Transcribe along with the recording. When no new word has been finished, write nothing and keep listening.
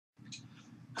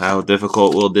How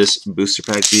difficult will this booster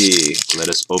pack be? Let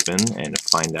us open and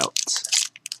find out.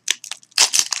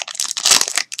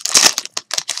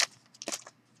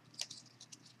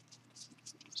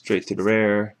 Straight to the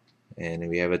rare, and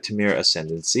we have a Tamir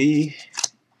Ascendancy.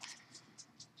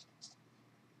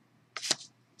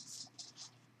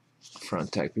 Front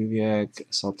Attack Bivouac,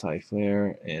 Sultai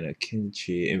Flare, and a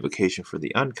Kinchi Invocation for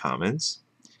the uncommons.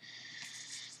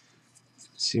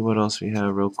 Let's see what else we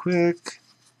have real quick.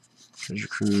 Treasure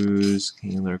Cruise,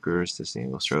 King Lurkers,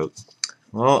 Disdainful Stroke.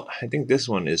 Well, I think this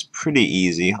one is pretty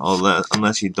easy,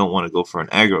 unless you don't want to go for an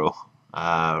aggro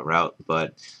route.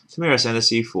 But Tamir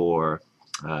Ascendancy for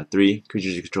 3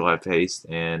 creatures you control have haste,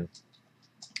 and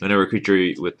whenever a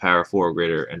creature with power 4 or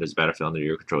greater enters the battlefield under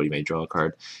your control, you may draw a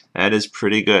card. That is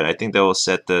pretty good. I think that will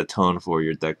set the tone for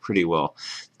your deck pretty well.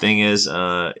 Thing is,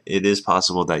 it is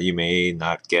possible that you may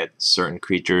not get certain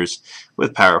creatures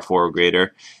with power 4 or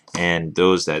greater, and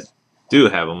those that do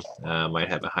have them might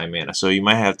have a high mana. So you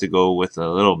might have to go with a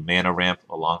little mana ramp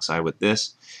alongside with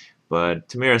this. But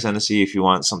Tamir Ascendancy, if you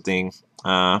want something,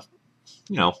 not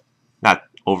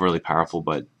overly powerful,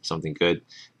 but something good,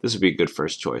 this would be a good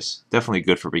first choice. Definitely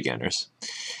good for beginners.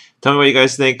 Tell me what you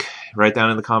guys think. Write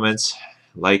down in the comments.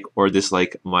 Like or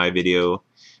dislike my video.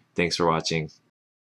 Thanks for watching.